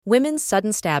Women's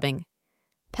sudden stabbing.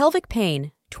 Pelvic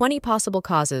pain, 20 possible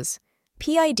causes.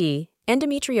 PID,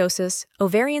 endometriosis,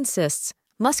 ovarian cysts,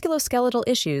 musculoskeletal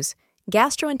issues,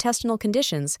 gastrointestinal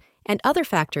conditions, and other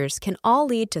factors can all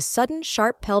lead to sudden,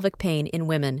 sharp pelvic pain in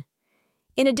women.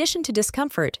 In addition to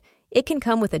discomfort, it can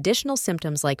come with additional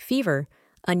symptoms like fever,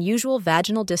 unusual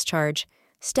vaginal discharge,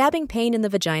 stabbing pain in the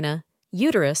vagina,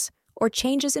 uterus, or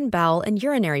changes in bowel and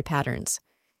urinary patterns.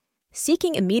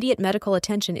 Seeking immediate medical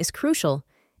attention is crucial,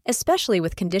 especially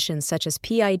with conditions such as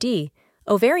PID,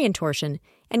 ovarian torsion,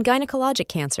 and gynecologic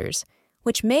cancers,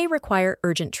 which may require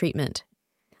urgent treatment.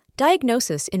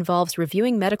 Diagnosis involves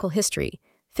reviewing medical history,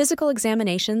 physical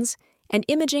examinations, and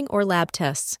imaging or lab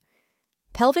tests.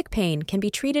 Pelvic pain can be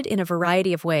treated in a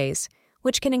variety of ways,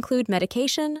 which can include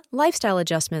medication, lifestyle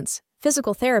adjustments,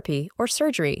 physical therapy, or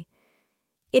surgery.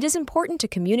 It is important to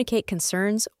communicate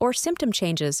concerns or symptom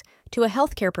changes to a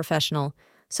healthcare professional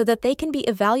so that they can be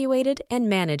evaluated and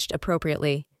managed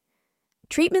appropriately.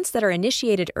 Treatments that are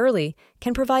initiated early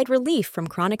can provide relief from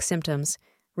chronic symptoms,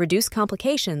 reduce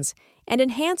complications, and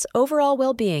enhance overall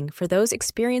well-being for those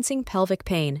experiencing pelvic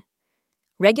pain.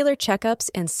 Regular checkups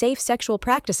and safe sexual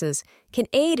practices can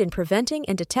aid in preventing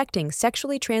and detecting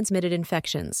sexually transmitted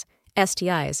infections,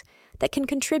 STIs, that can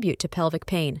contribute to pelvic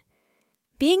pain.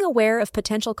 Being aware of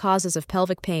potential causes of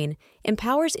pelvic pain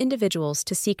empowers individuals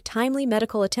to seek timely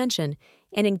medical attention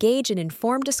and engage in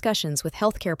informed discussions with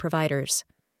healthcare providers.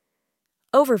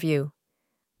 Overview.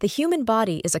 The human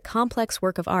body is a complex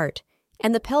work of art,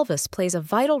 and the pelvis plays a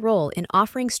vital role in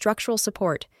offering structural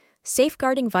support,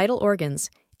 safeguarding vital organs,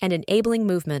 and enabling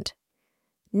movement.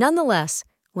 Nonetheless,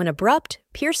 when abrupt,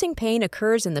 piercing pain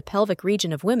occurs in the pelvic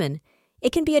region of women,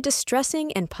 it can be a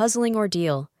distressing and puzzling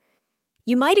ordeal.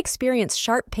 You might experience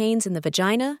sharp pains in the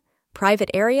vagina,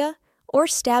 private area, or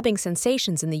stabbing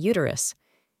sensations in the uterus.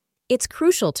 It's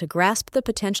crucial to grasp the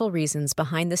potential reasons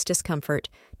behind this discomfort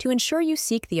to ensure you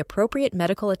seek the appropriate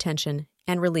medical attention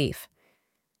and relief.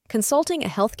 Consulting a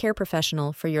healthcare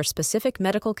professional for your specific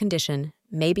medical condition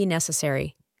may be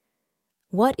necessary.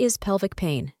 What is pelvic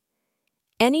pain?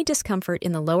 Any discomfort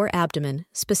in the lower abdomen,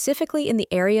 specifically in the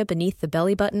area beneath the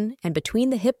belly button and between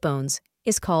the hip bones,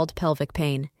 is called pelvic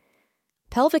pain.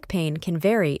 Pelvic pain can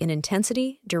vary in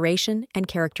intensity, duration, and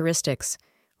characteristics,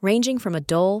 ranging from a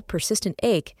dull, persistent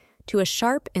ache to a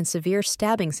sharp and severe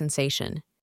stabbing sensation.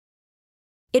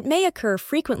 It may occur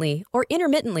frequently or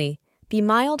intermittently, be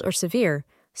mild or severe,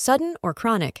 sudden or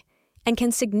chronic, and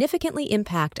can significantly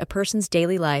impact a person's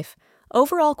daily life,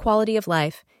 overall quality of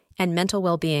life, and mental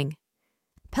well-being.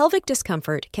 Pelvic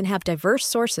discomfort can have diverse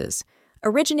sources,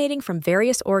 originating from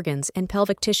various organs and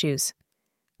pelvic tissues.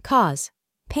 Cause: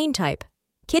 pain type,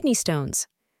 kidney stones,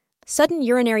 sudden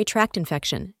urinary tract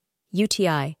infection,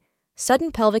 UTI,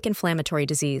 sudden pelvic inflammatory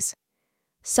disease,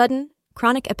 sudden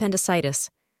chronic appendicitis,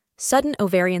 sudden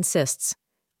ovarian cysts,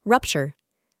 rupture,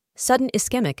 sudden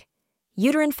ischemic,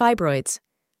 uterine fibroids,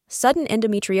 sudden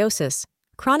endometriosis,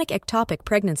 chronic ectopic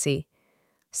pregnancy,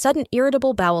 sudden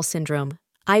irritable bowel syndrome,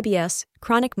 IBS,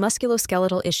 chronic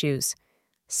musculoskeletal issues,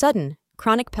 sudden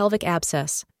chronic pelvic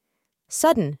abscess,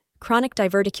 sudden chronic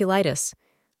diverticulitis,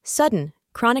 sudden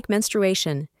chronic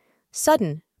menstruation,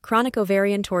 sudden chronic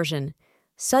ovarian torsion,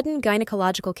 sudden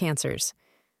gynecological cancers,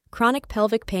 chronic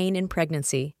pelvic pain in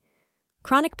pregnancy,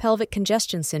 chronic pelvic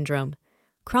congestion syndrome,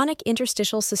 chronic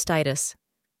interstitial cystitis,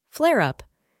 flare-up,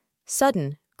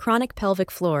 sudden chronic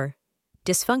pelvic floor,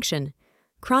 dysfunction,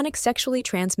 chronic sexually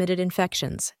transmitted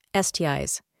infections,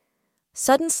 STIs,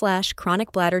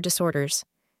 sudden/chronic bladder disorders,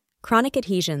 chronic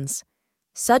adhesions,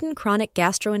 sudden chronic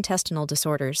gastrointestinal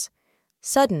disorders,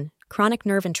 sudden chronic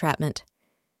nerve entrapment,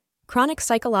 chronic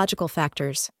psychological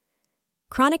factors,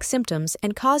 chronic symptoms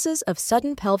and causes of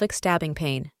sudden pelvic stabbing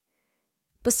pain.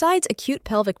 Besides acute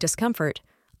pelvic discomfort,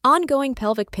 ongoing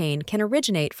pelvic pain can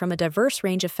originate from a diverse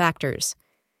range of factors.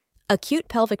 Acute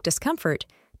pelvic discomfort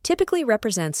typically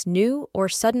represents new or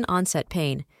sudden onset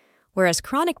pain, whereas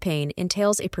chronic pain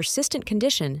entails a persistent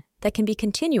condition that can be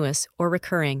continuous or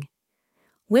recurring.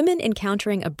 Women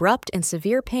encountering abrupt and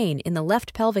severe pain in the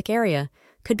left pelvic area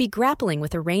could be grappling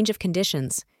with a range of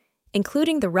conditions,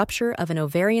 including the rupture of an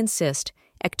ovarian cyst,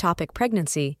 ectopic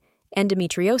pregnancy,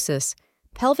 endometriosis,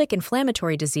 pelvic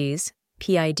inflammatory disease,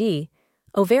 PID,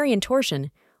 ovarian torsion,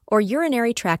 or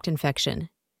urinary tract infection,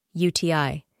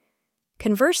 UTI.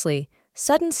 Conversely,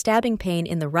 sudden stabbing pain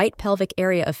in the right pelvic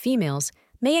area of females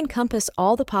may encompass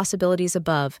all the possibilities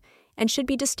above and should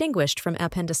be distinguished from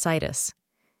appendicitis.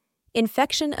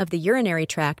 Infection of the urinary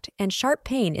tract and sharp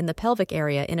pain in the pelvic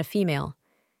area in a female.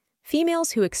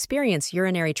 Females who experience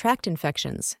urinary tract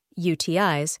infections,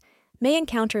 UTIs, may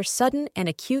encounter sudden and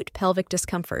acute pelvic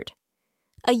discomfort.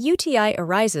 A UTI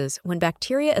arises when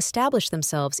bacteria establish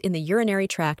themselves in the urinary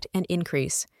tract and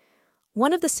increase.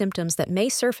 One of the symptoms that may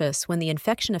surface when the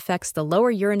infection affects the lower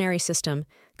urinary system,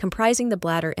 comprising the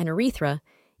bladder and urethra,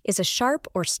 is a sharp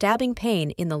or stabbing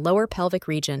pain in the lower pelvic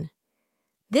region.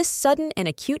 This sudden and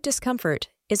acute discomfort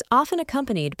is often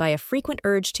accompanied by a frequent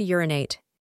urge to urinate.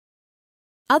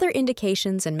 Other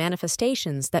indications and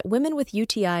manifestations that women with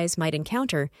UTIs might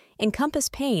encounter encompass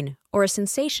pain or a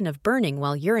sensation of burning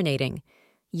while urinating,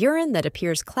 urine that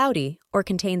appears cloudy or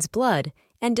contains blood,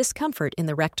 and discomfort in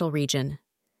the rectal region.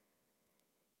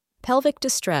 Pelvic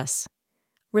distress,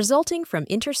 resulting from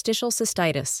interstitial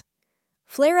cystitis.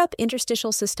 Flare-up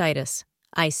interstitial cystitis,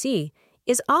 IC,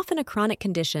 is often a chronic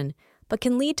condition but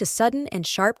can lead to sudden and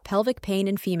sharp pelvic pain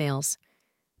in females.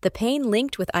 The pain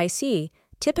linked with IC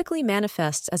typically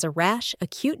manifests as a rash,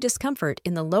 acute discomfort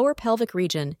in the lower pelvic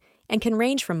region and can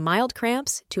range from mild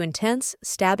cramps to intense,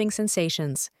 stabbing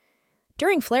sensations.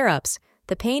 During flare-ups,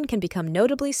 the pain can become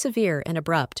notably severe and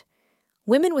abrupt.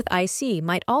 Women with IC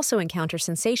might also encounter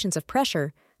sensations of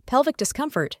pressure, pelvic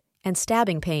discomfort, and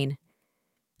stabbing pain.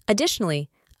 Additionally,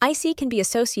 IC can be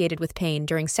associated with pain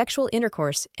during sexual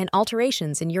intercourse and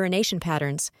alterations in urination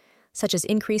patterns, such as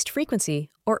increased frequency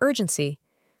or urgency.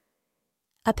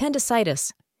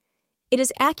 Appendicitis. It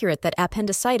is accurate that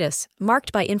appendicitis,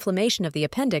 marked by inflammation of the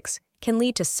appendix, can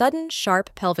lead to sudden,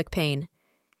 sharp pelvic pain.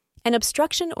 An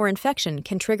obstruction or infection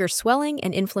can trigger swelling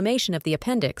and inflammation of the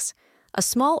appendix, a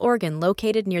small organ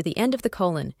located near the end of the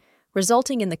colon,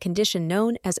 resulting in the condition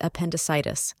known as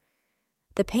appendicitis.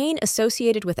 The pain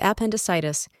associated with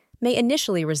appendicitis may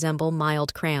initially resemble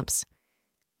mild cramps.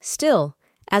 Still,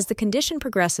 as the condition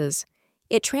progresses,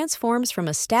 it transforms from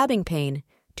a stabbing pain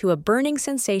to a burning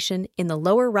sensation in the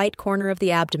lower right corner of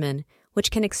the abdomen,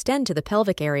 which can extend to the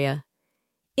pelvic area.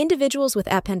 Individuals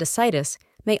with appendicitis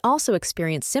may also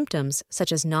experience symptoms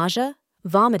such as nausea,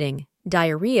 vomiting,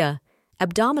 diarrhea,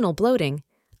 abdominal bloating,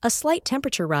 a slight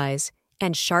temperature rise,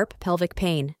 and sharp pelvic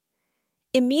pain.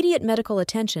 Immediate medical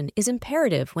attention is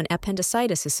imperative when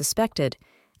appendicitis is suspected,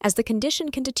 as the condition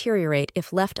can deteriorate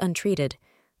if left untreated,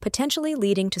 potentially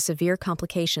leading to severe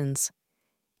complications.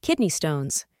 Kidney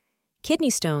stones. Kidney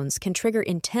stones can trigger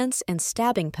intense and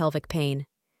stabbing pelvic pain.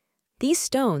 These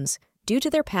stones, due to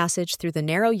their passage through the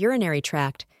narrow urinary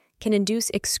tract, can induce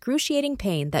excruciating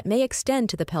pain that may extend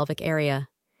to the pelvic area.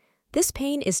 This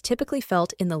pain is typically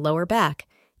felt in the lower back,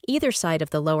 either side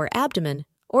of the lower abdomen,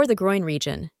 or the groin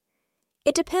region.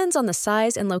 It depends on the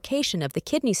size and location of the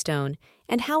kidney stone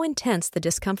and how intense the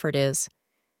discomfort is.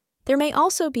 There may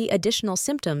also be additional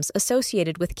symptoms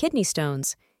associated with kidney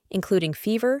stones, including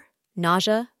fever,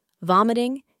 nausea,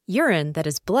 vomiting, urine that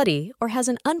is bloody or has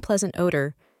an unpleasant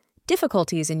odor,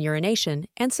 difficulties in urination,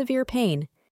 and severe pain.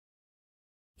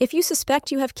 If you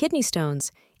suspect you have kidney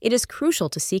stones, it is crucial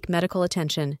to seek medical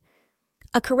attention.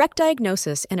 A correct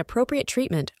diagnosis and appropriate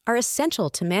treatment are essential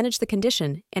to manage the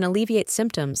condition and alleviate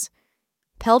symptoms.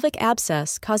 Pelvic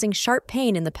abscess causing sharp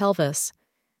pain in the pelvis.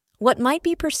 What might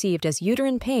be perceived as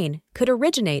uterine pain could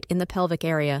originate in the pelvic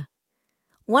area.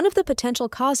 One of the potential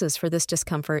causes for this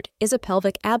discomfort is a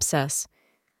pelvic abscess.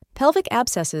 Pelvic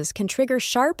abscesses can trigger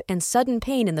sharp and sudden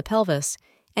pain in the pelvis,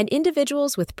 and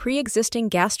individuals with pre-existing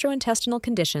gastrointestinal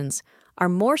conditions are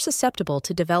more susceptible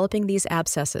to developing these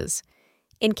abscesses.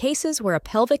 In cases where a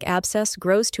pelvic abscess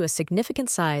grows to a significant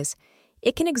size,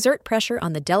 it can exert pressure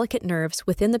on the delicate nerves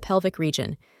within the pelvic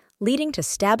region, leading to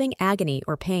stabbing agony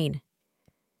or pain.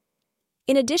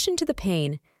 In addition to the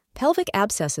pain, pelvic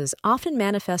abscesses often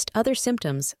manifest other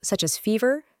symptoms such as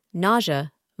fever,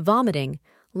 nausea, vomiting,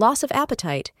 loss of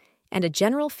appetite, and a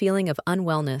general feeling of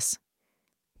unwellness.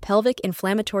 Pelvic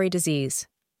inflammatory disease,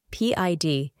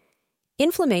 PID.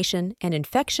 Inflammation and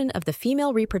infection of the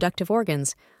female reproductive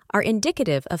organs are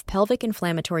indicative of pelvic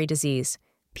inflammatory disease,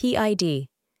 PID.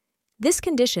 This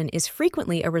condition is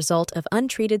frequently a result of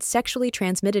untreated sexually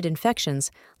transmitted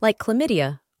infections like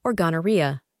chlamydia or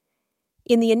gonorrhea.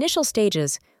 In the initial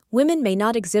stages, women may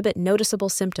not exhibit noticeable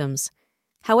symptoms.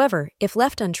 However, if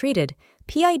left untreated,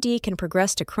 PID can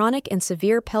progress to chronic and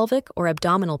severe pelvic or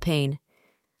abdominal pain.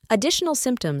 Additional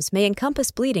symptoms may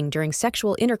encompass bleeding during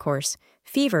sexual intercourse,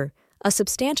 fever, a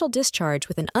substantial discharge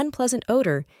with an unpleasant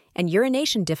odor, and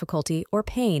urination difficulty or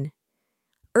pain.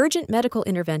 Urgent medical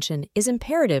intervention is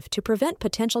imperative to prevent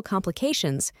potential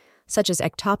complications such as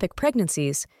ectopic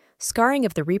pregnancies, scarring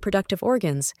of the reproductive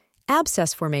organs,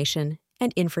 abscess formation,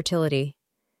 and infertility.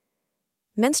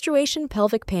 Menstruation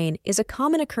pelvic pain is a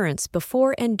common occurrence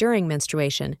before and during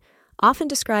menstruation, often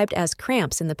described as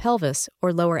cramps in the pelvis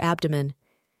or lower abdomen.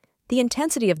 The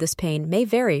intensity of this pain may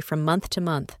vary from month to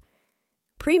month.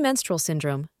 Premenstrual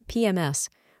syndrome, PMS,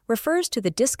 refers to the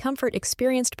discomfort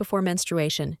experienced before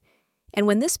menstruation, and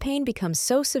when this pain becomes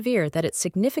so severe that it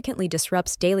significantly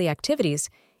disrupts daily activities,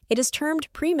 it is termed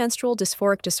premenstrual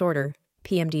dysphoric disorder,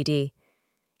 PMDD.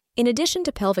 In addition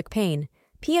to pelvic pain,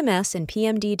 PMS and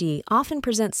PMDD often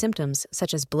present symptoms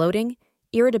such as bloating,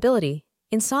 irritability,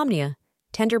 insomnia,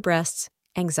 tender breasts,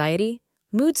 anxiety,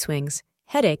 mood swings,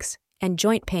 headaches, and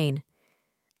joint pain.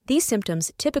 These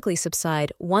symptoms typically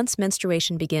subside once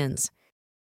menstruation begins.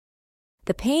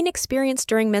 The pain experienced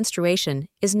during menstruation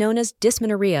is known as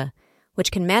dysmenorrhea,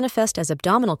 which can manifest as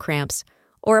abdominal cramps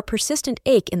or a persistent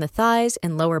ache in the thighs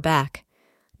and lower back.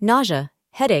 Nausea,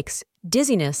 headaches,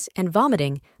 dizziness, and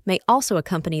vomiting may also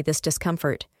accompany this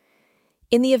discomfort.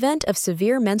 In the event of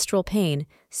severe menstrual pain,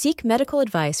 seek medical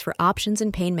advice for options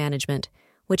in pain management,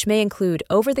 which may include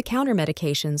over-the-counter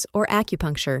medications or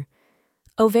acupuncture.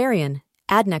 Ovarian,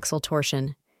 adnexal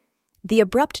torsion. The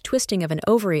abrupt twisting of an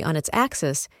ovary on its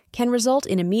axis can result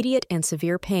in immediate and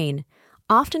severe pain,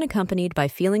 often accompanied by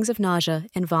feelings of nausea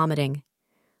and vomiting.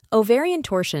 Ovarian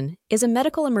torsion is a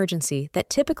medical emergency that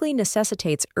typically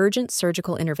necessitates urgent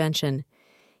surgical intervention.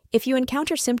 If you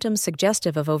encounter symptoms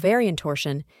suggestive of ovarian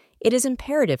torsion, it is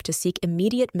imperative to seek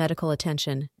immediate medical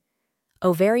attention.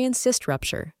 Ovarian cyst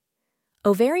rupture.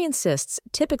 Ovarian cysts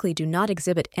typically do not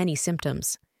exhibit any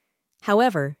symptoms.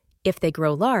 However, if they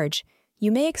grow large,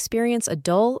 you may experience a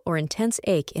dull or intense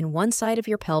ache in one side of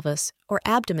your pelvis or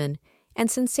abdomen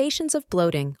and sensations of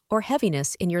bloating or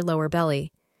heaviness in your lower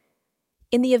belly.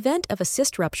 In the event of a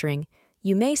cyst rupturing,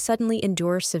 you may suddenly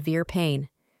endure severe pain.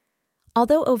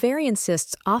 Although ovarian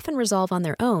cysts often resolve on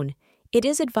their own, it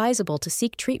is advisable to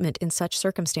seek treatment in such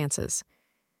circumstances.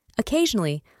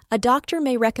 Occasionally, a doctor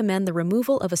may recommend the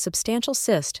removal of a substantial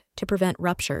cyst to prevent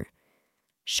rupture.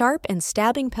 Sharp and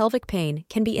stabbing pelvic pain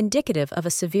can be indicative of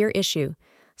a severe issue,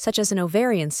 such as an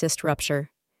ovarian cyst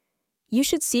rupture. You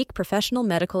should seek professional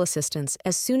medical assistance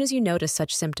as soon as you notice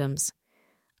such symptoms.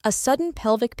 A sudden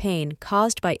pelvic pain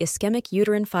caused by ischemic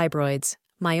uterine fibroids,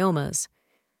 myomas.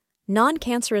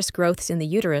 Non-cancerous growths in the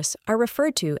uterus are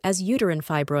referred to as uterine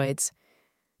fibroids.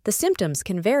 The symptoms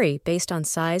can vary based on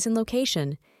size and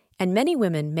location, and many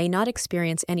women may not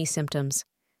experience any symptoms.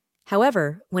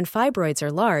 However, when fibroids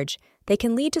are large, they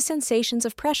can lead to sensations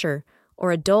of pressure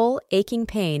or a dull, aching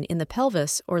pain in the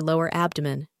pelvis or lower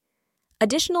abdomen.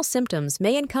 Additional symptoms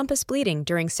may encompass bleeding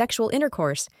during sexual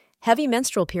intercourse, heavy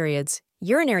menstrual periods,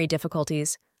 urinary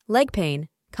difficulties, leg pain,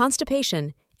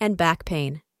 constipation, and back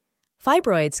pain.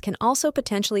 Fibroids can also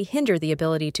potentially hinder the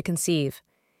ability to conceive.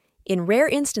 In rare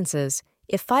instances,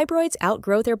 if fibroids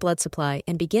outgrow their blood supply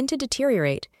and begin to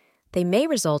deteriorate, they may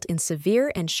result in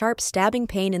severe and sharp stabbing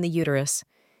pain in the uterus.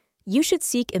 You should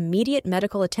seek immediate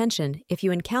medical attention if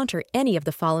you encounter any of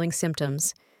the following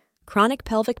symptoms: chronic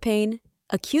pelvic pain,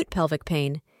 acute pelvic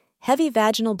pain, heavy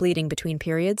vaginal bleeding between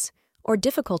periods, or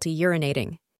difficulty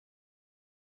urinating.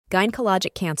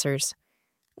 Gynecologic cancers.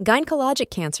 Gynecologic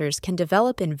cancers can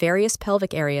develop in various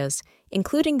pelvic areas,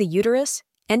 including the uterus,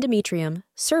 endometrium,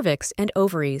 cervix, and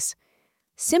ovaries.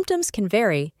 Symptoms can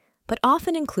vary, but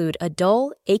often include a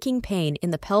dull, aching pain in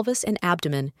the pelvis and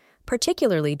abdomen,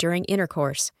 particularly during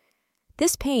intercourse.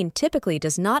 This pain typically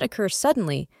does not occur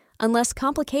suddenly unless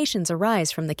complications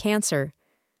arise from the cancer.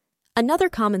 Another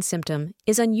common symptom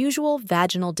is unusual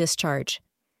vaginal discharge.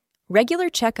 Regular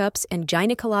checkups and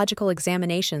gynecological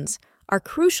examinations are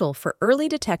crucial for early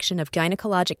detection of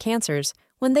gynecologic cancers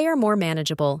when they are more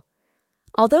manageable.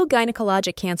 Although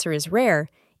gynecologic cancer is rare,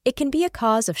 it can be a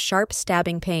cause of sharp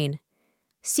stabbing pain.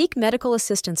 Seek medical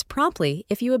assistance promptly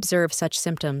if you observe such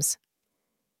symptoms.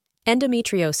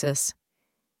 Endometriosis.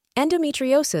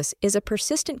 Endometriosis is a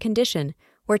persistent condition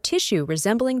where tissue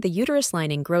resembling the uterus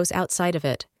lining grows outside of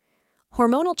it.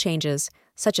 Hormonal changes,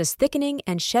 such as thickening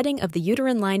and shedding of the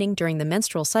uterine lining during the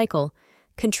menstrual cycle,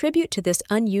 contribute to this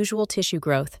unusual tissue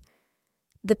growth.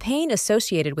 The pain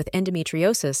associated with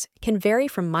endometriosis can vary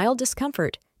from mild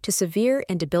discomfort to severe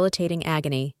and debilitating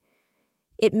agony.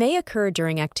 It may occur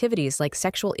during activities like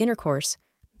sexual intercourse,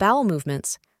 bowel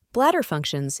movements, bladder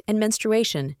functions, and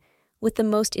menstruation, with the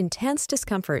most intense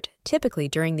discomfort typically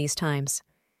during these times.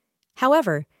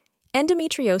 However,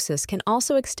 endometriosis can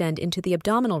also extend into the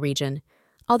abdominal region,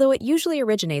 although it usually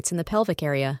originates in the pelvic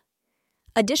area.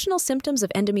 Additional symptoms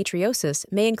of endometriosis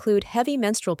may include heavy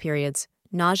menstrual periods,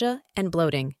 nausea, and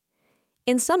bloating.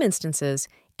 In some instances,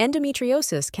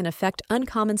 endometriosis can affect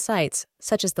uncommon sites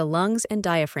such as the lungs and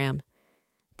diaphragm.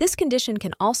 This condition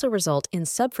can also result in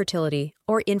subfertility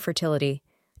or infertility.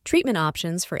 Treatment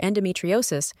options for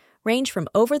endometriosis range from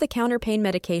over-the-counter pain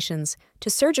medications to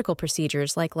surgical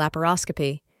procedures like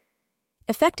laparoscopy.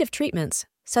 Effective treatments,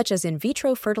 such as in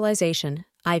vitro fertilization,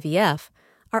 IVF,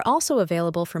 are also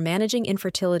available for managing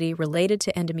infertility related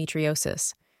to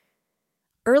endometriosis.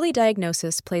 Early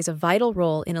diagnosis plays a vital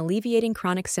role in alleviating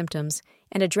chronic symptoms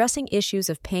and addressing issues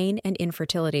of pain and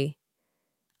infertility.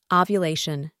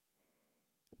 Ovulation.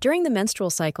 During the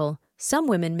menstrual cycle, some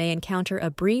women may encounter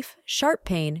a brief, sharp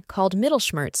pain called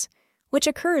Mittelschmerz, which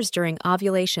occurs during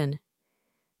ovulation.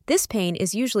 This pain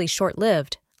is usually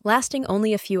short-lived, lasting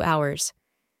only a few hours.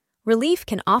 Relief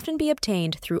can often be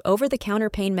obtained through over-the-counter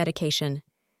pain medication.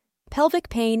 Pelvic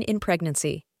pain in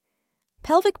pregnancy.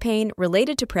 Pelvic pain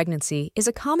related to pregnancy is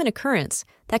a common occurrence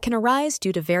that can arise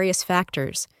due to various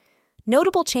factors.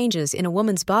 Notable changes in a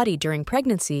woman's body during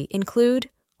pregnancy include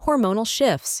hormonal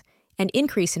shifts, an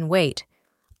increase in weight,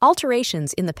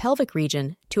 alterations in the pelvic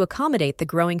region to accommodate the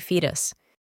growing fetus.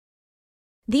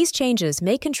 These changes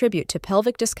may contribute to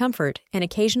pelvic discomfort and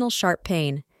occasional sharp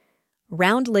pain.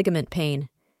 Round ligament pain.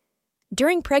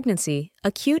 During pregnancy,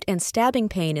 acute and stabbing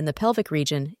pain in the pelvic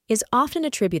region is often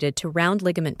attributed to round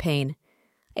ligament pain.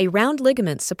 A round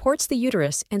ligament supports the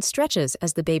uterus and stretches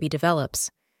as the baby develops.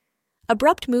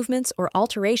 Abrupt movements or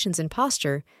alterations in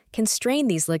posture can strain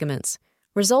these ligaments,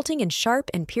 resulting in sharp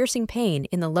and piercing pain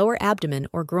in the lower abdomen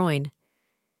or groin.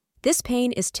 This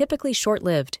pain is typically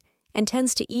short-lived and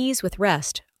tends to ease with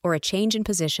rest or a change in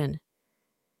position.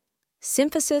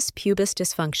 Symphysis pubis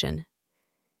dysfunction.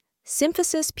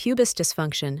 Symphysis pubis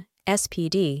dysfunction,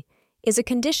 SPD, is a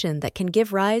condition that can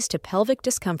give rise to pelvic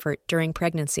discomfort during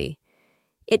pregnancy.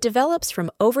 It develops from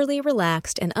overly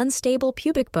relaxed and unstable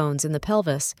pubic bones in the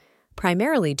pelvis,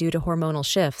 primarily due to hormonal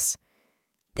shifts.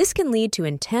 This can lead to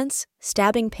intense,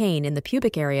 stabbing pain in the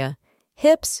pubic area,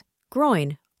 hips,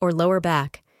 groin, or lower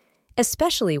back,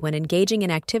 especially when engaging in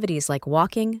activities like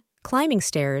walking, climbing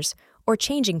stairs, or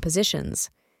changing positions.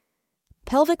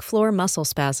 Pelvic floor muscle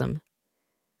spasm.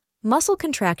 Muscle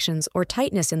contractions or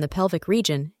tightness in the pelvic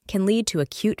region can lead to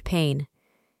acute pain.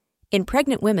 In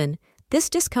pregnant women, this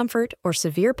discomfort or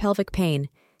severe pelvic pain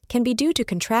can be due to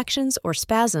contractions or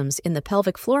spasms in the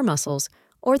pelvic floor muscles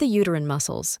or the uterine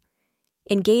muscles.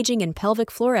 Engaging in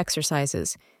pelvic floor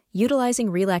exercises,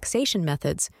 utilizing relaxation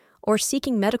methods, or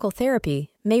seeking medical therapy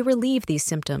may relieve these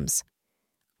symptoms.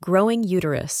 Growing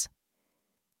uterus.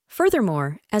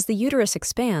 Furthermore, as the uterus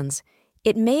expands,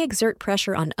 it may exert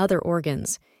pressure on other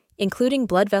organs, including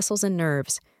blood vessels and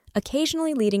nerves,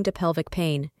 occasionally leading to pelvic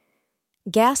pain.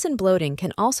 Gas and bloating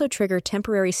can also trigger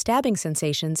temporary stabbing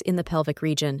sensations in the pelvic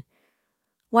region.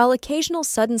 While occasional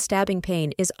sudden stabbing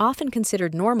pain is often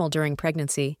considered normal during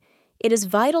pregnancy, it is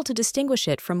vital to distinguish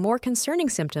it from more concerning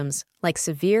symptoms like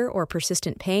severe or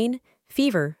persistent pain,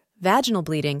 fever, vaginal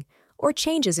bleeding, or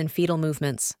changes in fetal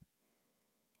movements.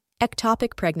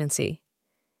 Ectopic pregnancy.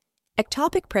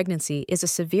 Ectopic pregnancy is a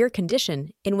severe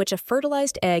condition in which a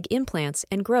fertilized egg implants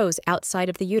and grows outside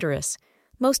of the uterus,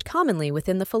 most commonly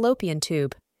within the fallopian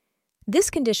tube. This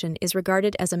condition is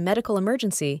regarded as a medical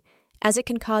emergency as it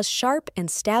can cause sharp and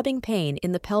stabbing pain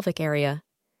in the pelvic area.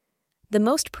 The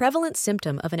most prevalent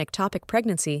symptom of an ectopic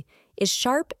pregnancy is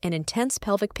sharp and intense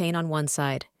pelvic pain on one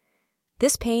side.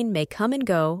 This pain may come and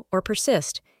go or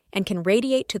persist and can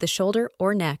radiate to the shoulder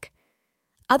or neck.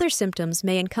 Other symptoms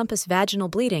may encompass vaginal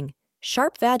bleeding,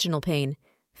 sharp vaginal pain,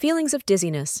 feelings of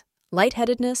dizziness,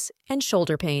 lightheadedness, and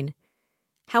shoulder pain.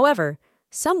 However,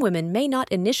 some women may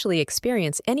not initially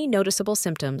experience any noticeable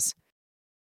symptoms.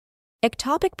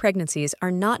 Ectopic pregnancies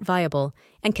are not viable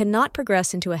and cannot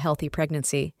progress into a healthy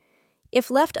pregnancy. If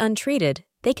left untreated,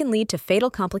 they can lead to fatal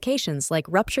complications like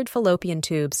ruptured fallopian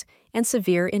tubes and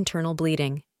severe internal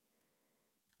bleeding.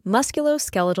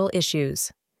 Musculoskeletal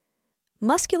issues.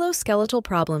 Musculoskeletal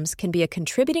problems can be a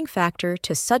contributing factor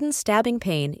to sudden stabbing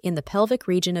pain in the pelvic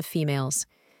region of females.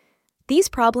 These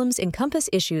problems encompass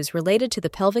issues related to the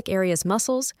pelvic area's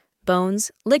muscles,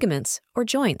 bones, ligaments, or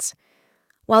joints.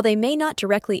 While they may not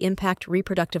directly impact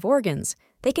reproductive organs,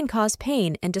 they can cause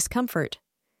pain and discomfort.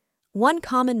 One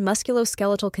common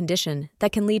musculoskeletal condition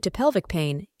that can lead to pelvic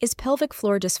pain is pelvic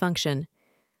floor dysfunction.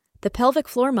 The pelvic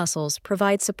floor muscles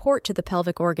provide support to the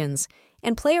pelvic organs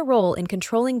and play a role in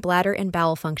controlling bladder and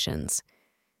bowel functions.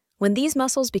 When these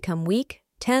muscles become weak,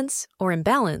 tense, or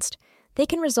imbalanced, they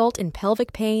can result in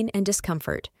pelvic pain and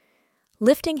discomfort.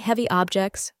 Lifting heavy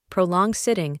objects, prolonged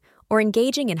sitting, or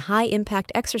engaging in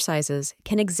high-impact exercises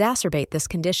can exacerbate this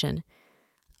condition.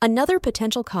 Another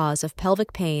potential cause of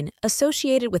pelvic pain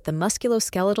associated with the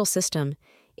musculoskeletal system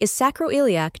is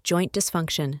sacroiliac joint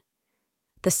dysfunction.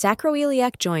 The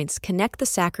sacroiliac joints connect the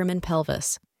sacrum and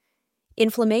pelvis.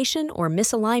 Inflammation or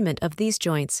misalignment of these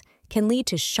joints can lead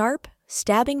to sharp,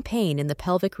 stabbing pain in the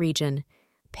pelvic region.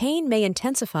 Pain may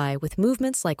intensify with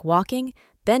movements like walking,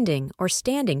 bending, or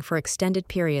standing for extended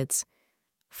periods.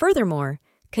 Furthermore,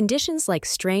 Conditions like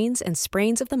strains and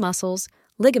sprains of the muscles,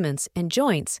 ligaments, and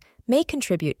joints may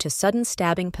contribute to sudden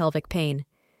stabbing pelvic pain.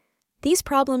 These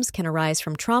problems can arise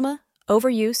from trauma,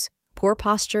 overuse, poor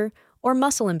posture, or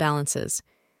muscle imbalances.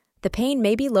 The pain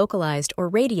may be localized or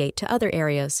radiate to other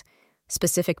areas.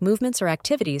 Specific movements or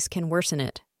activities can worsen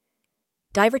it.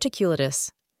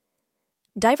 Diverticulitis.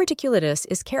 Diverticulitis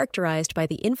is characterized by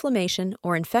the inflammation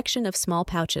or infection of small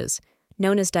pouches,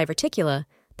 known as diverticula,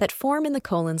 that form in the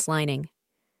colon's lining.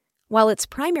 While its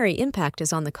primary impact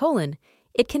is on the colon,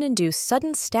 it can induce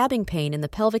sudden stabbing pain in the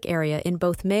pelvic area in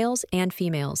both males and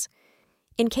females.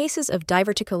 In cases of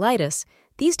diverticulitis,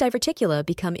 these diverticula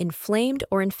become inflamed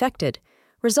or infected,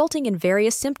 resulting in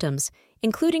various symptoms,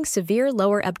 including severe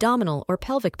lower abdominal or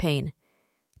pelvic pain.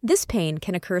 This pain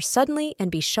can occur suddenly and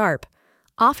be sharp,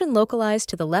 often localized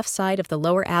to the left side of the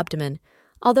lower abdomen,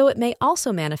 although it may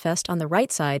also manifest on the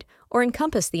right side or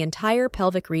encompass the entire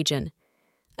pelvic region.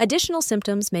 Additional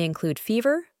symptoms may include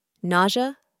fever,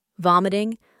 nausea,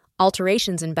 vomiting,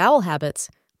 alterations in bowel habits,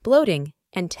 bloating,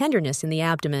 and tenderness in the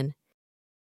abdomen.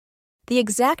 The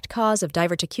exact cause of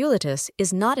diverticulitis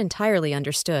is not entirely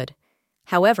understood.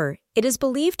 However, it is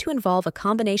believed to involve a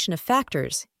combination of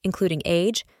factors, including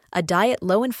age, a diet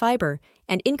low in fiber,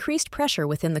 and increased pressure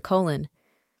within the colon.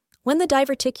 When the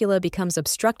diverticula becomes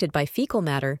obstructed by fecal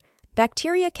matter,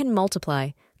 bacteria can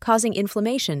multiply, causing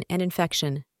inflammation and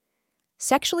infection.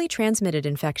 Sexually transmitted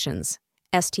infections,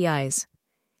 STIs.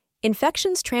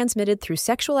 Infections transmitted through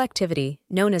sexual activity,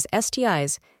 known as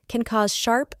STIs, can cause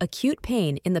sharp, acute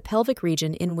pain in the pelvic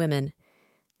region in women.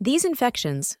 These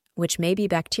infections, which may be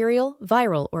bacterial,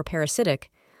 viral, or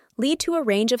parasitic, lead to a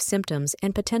range of symptoms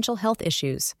and potential health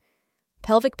issues.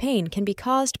 Pelvic pain can be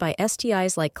caused by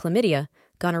STIs like chlamydia,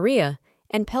 gonorrhea,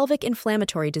 and pelvic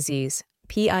inflammatory disease,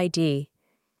 PID.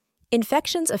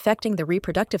 Infections affecting the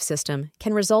reproductive system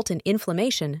can result in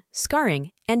inflammation,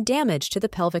 scarring, and damage to the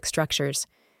pelvic structures.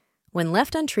 When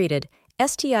left untreated,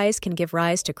 STIs can give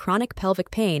rise to chronic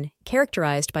pelvic pain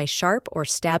characterized by sharp or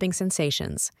stabbing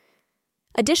sensations.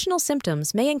 Additional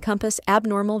symptoms may encompass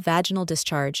abnormal vaginal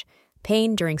discharge,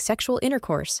 pain during sexual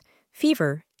intercourse,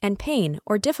 fever, and pain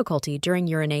or difficulty during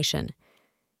urination.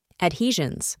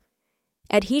 Adhesions.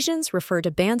 Adhesions refer to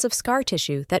bands of scar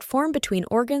tissue that form between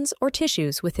organs or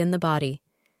tissues within the body.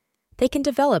 They can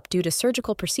develop due to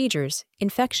surgical procedures,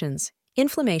 infections,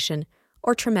 inflammation,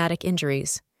 or traumatic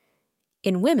injuries.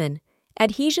 In women,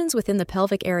 adhesions within the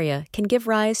pelvic area can give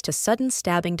rise to sudden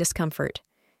stabbing discomfort.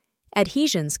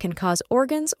 Adhesions can cause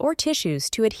organs or tissues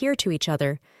to adhere to each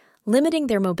other, limiting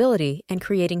their mobility and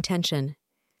creating tension.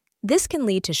 This can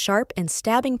lead to sharp and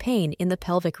stabbing pain in the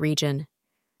pelvic region.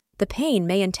 The pain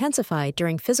may intensify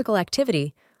during physical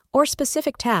activity or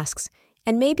specific tasks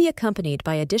and may be accompanied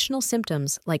by additional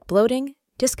symptoms like bloating,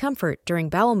 discomfort during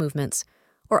bowel movements,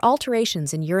 or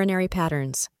alterations in urinary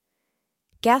patterns.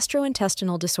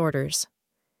 Gastrointestinal disorders.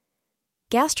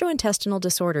 Gastrointestinal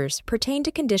disorders pertain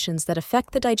to conditions that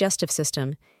affect the digestive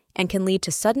system and can lead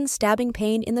to sudden stabbing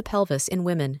pain in the pelvis in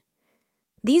women.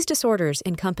 These disorders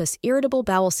encompass irritable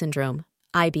bowel syndrome,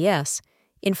 IBS,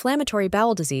 inflammatory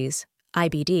bowel disease,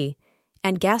 IBD,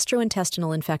 and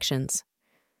gastrointestinal infections.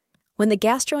 When the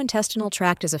gastrointestinal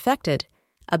tract is affected,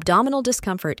 abdominal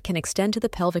discomfort can extend to the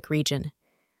pelvic region.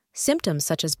 Symptoms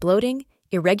such as bloating,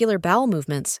 irregular bowel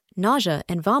movements, nausea,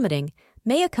 and vomiting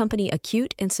may accompany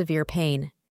acute and severe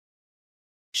pain.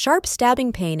 Sharp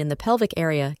stabbing pain in the pelvic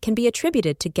area can be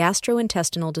attributed to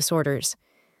gastrointestinal disorders.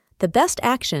 The best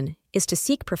action is to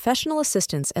seek professional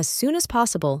assistance as soon as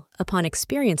possible upon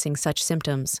experiencing such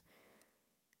symptoms.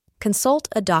 Consult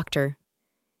a doctor.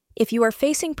 If you are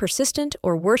facing persistent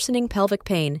or worsening pelvic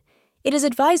pain, it is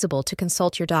advisable to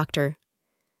consult your doctor.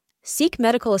 Seek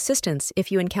medical assistance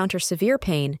if you encounter severe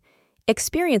pain,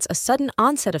 experience a sudden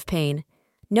onset of pain,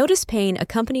 notice pain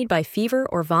accompanied by fever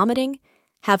or vomiting,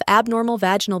 have abnormal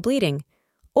vaginal bleeding,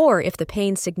 or if the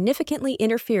pain significantly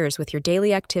interferes with your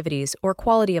daily activities or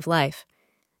quality of life.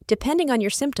 Depending on your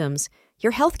symptoms,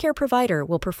 your healthcare provider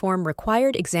will perform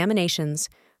required examinations,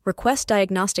 request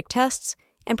diagnostic tests,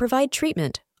 and provide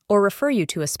treatment or refer you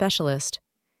to a specialist.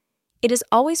 It is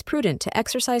always prudent to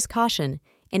exercise caution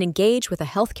and engage with a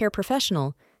healthcare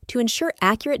professional to ensure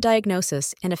accurate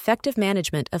diagnosis and effective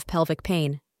management of pelvic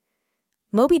pain.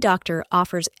 Moby Doctor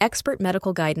offers expert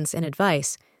medical guidance and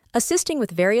advice, assisting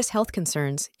with various health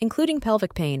concerns, including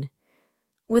pelvic pain.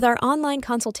 With our online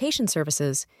consultation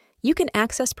services, you can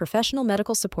access professional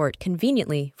medical support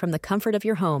conveniently from the comfort of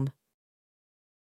your home.